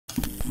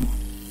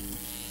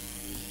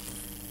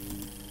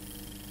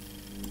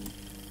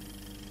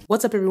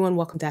What's up everyone,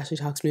 welcome to Ashley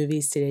Talks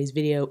Movies. Today's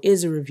video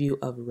is a review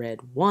of Red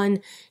 1.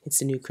 It's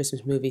the new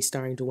Christmas movie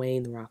starring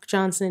Dwayne "The Rock"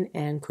 Johnson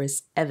and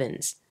Chris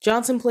Evans.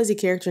 Johnson plays a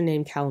character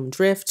named Callum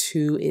Drift,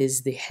 who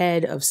is the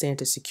head of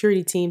Santa's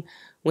security team.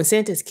 When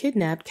Santa is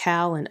kidnapped,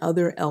 Cal and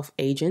other elf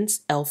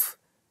agents, elf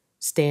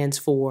stands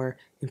for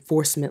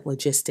Enforcement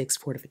Logistics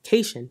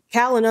Fortification.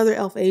 Cal and other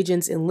elf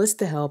agents enlist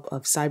the help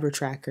of cyber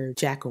tracker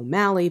Jack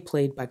O'Malley,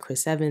 played by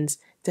Chris Evans,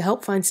 to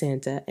help find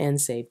Santa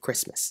and save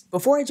Christmas.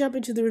 Before I jump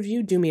into the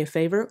review, do me a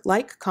favor,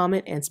 like,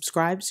 comment, and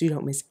subscribe so you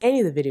don't miss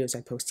any of the videos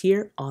I post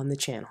here on the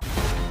channel.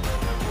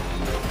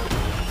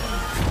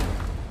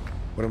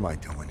 What am I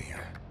doing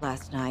here?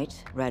 Last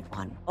night, Red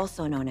 1,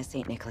 also known as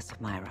St. Nicholas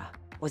of Myra,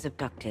 was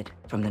abducted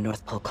from the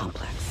North Pole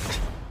complex.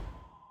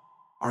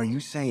 Are you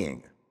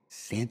saying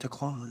Santa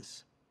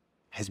Claus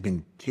has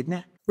been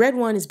kidnapped? Red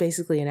 1 is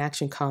basically an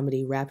action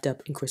comedy wrapped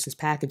up in Christmas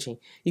packaging.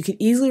 You could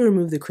easily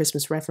remove the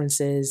Christmas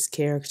references,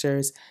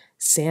 characters,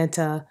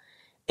 Santa,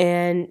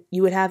 and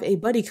you would have a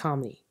buddy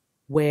comedy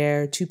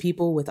where two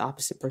people with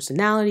opposite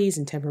personalities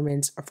and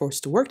temperaments are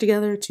forced to work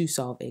together to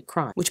solve a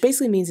crime, which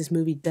basically means this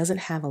movie doesn't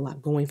have a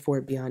lot going for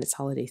it beyond its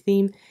holiday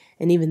theme,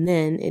 and even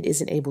then, it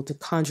isn't able to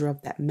conjure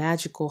up that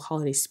magical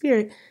holiday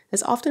spirit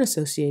that's often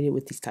associated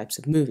with these types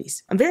of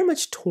movies. I'm very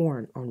much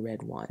torn on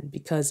Red 1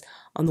 because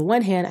on the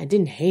one hand, I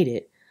didn't hate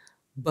it,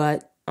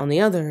 but on the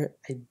other,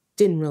 I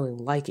didn't really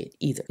like it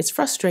either. It's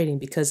frustrating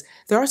because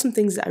there are some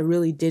things that I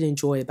really did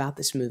enjoy about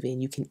this movie,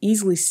 and you can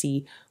easily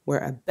see where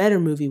a better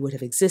movie would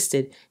have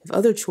existed if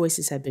other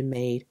choices had been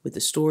made with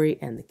the story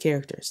and the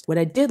characters. What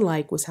I did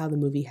like was how the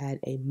movie had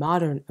a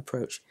modern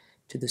approach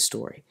to the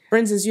story. For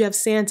instance, you have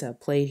Santa,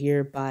 played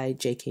here by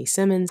J.K.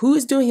 Simmons, who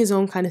is doing his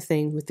own kind of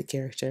thing with the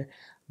character,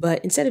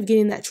 but instead of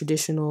getting that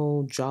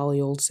traditional jolly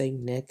old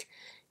Saint Nick,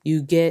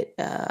 you get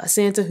a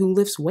Santa who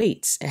lifts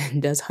weights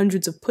and does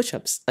hundreds of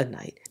push-ups a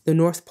night. The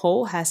North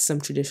Pole has some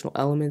traditional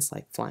elements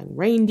like flying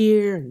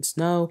reindeer and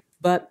snow,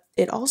 but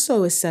it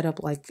also is set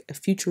up like a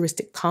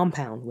futuristic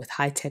compound with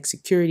high-tech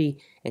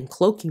security and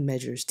cloaking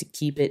measures to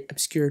keep it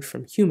obscured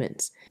from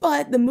humans.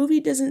 But the movie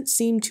doesn't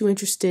seem too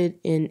interested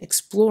in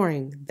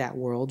exploring that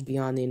world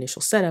beyond the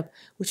initial setup,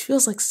 which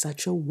feels like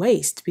such a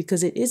waste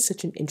because it is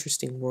such an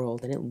interesting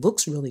world and it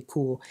looks really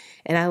cool.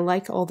 And I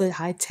like all the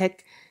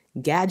high-tech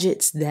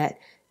gadgets that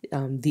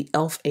the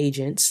elf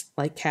agents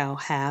like Cal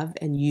have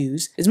and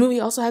use. This movie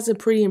also has a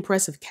pretty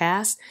impressive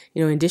cast.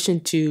 In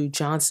addition to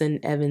Johnson,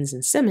 Evans,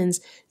 and Simmons,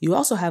 you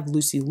also have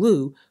Lucy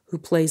Liu, who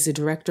plays the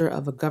director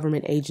of a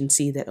government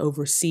agency that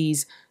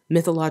oversees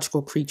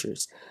mythological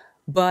creatures.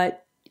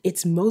 But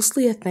it's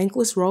mostly a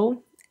thankless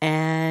role,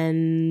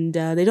 and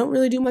they don't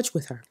really do much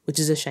with her, which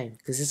is a shame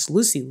because it's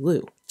Lucy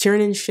Liu.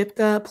 Chernin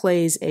Shipka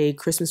plays a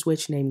Christmas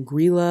witch named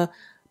Grilla.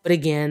 But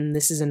again,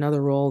 this is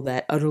another role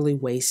that utterly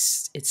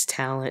wastes its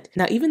talent.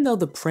 Now, even though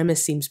the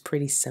premise seems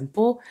pretty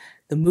simple,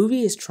 the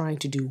movie is trying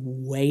to do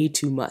way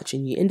too much,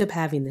 and you end up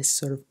having this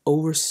sort of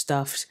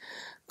overstuffed,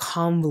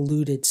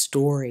 convoluted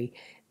story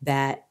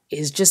that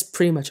is just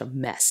pretty much a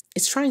mess.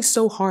 It's trying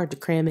so hard to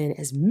cram in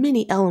as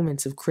many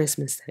elements of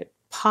Christmas that it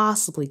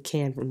possibly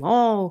can from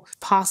all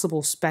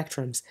possible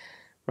spectrums,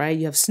 right?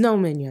 You have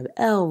snowmen, you have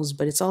elves,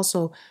 but it's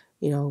also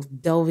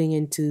delving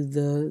into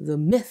the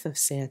myth of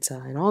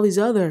Santa and all these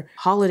other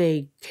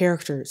holiday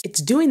characters.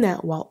 It's doing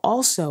that while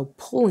also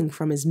pulling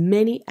from as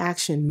many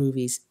action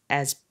movies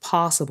as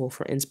possible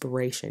for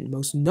inspiration,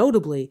 most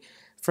notably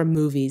from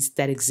movies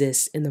that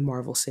exist in the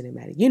Marvel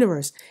Cinematic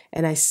Universe.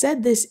 And I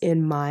said this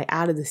in my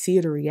Out of the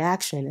Theater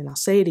reaction, and I'll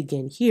say it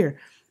again here.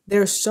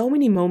 There are so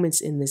many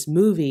moments in this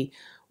movie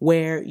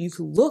where you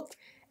could look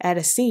at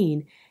a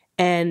scene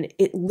and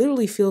it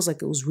literally feels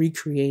like it was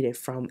recreated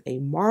from a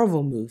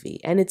Marvel movie,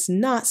 and it's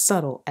not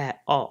subtle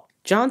at all.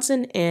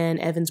 Johnson and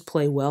Evans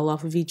play well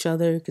off of each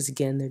other because,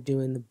 again, they're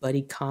doing the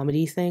buddy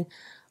comedy thing,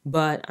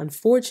 but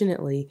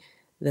unfortunately,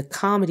 the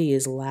comedy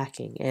is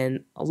lacking,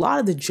 and a lot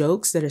of the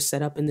jokes that are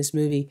set up in this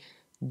movie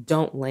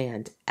don't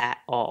land at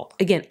all.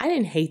 Again, I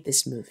didn't hate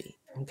this movie,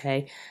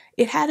 okay?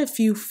 It had a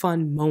few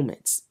fun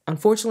moments.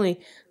 Unfortunately,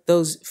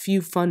 those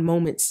few fun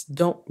moments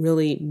don't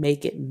really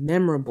make it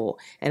memorable,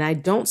 and I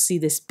don't see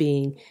this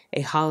being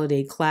a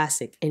holiday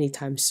classic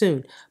anytime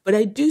soon, but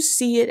I do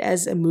see it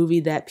as a movie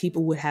that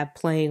people would have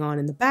playing on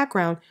in the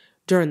background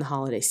during the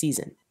holiday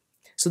season.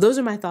 So those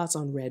are my thoughts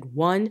on Red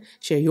 1.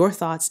 Share your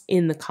thoughts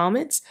in the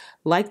comments,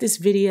 like this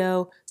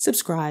video,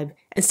 subscribe,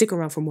 and stick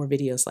around for more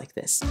videos like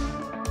this.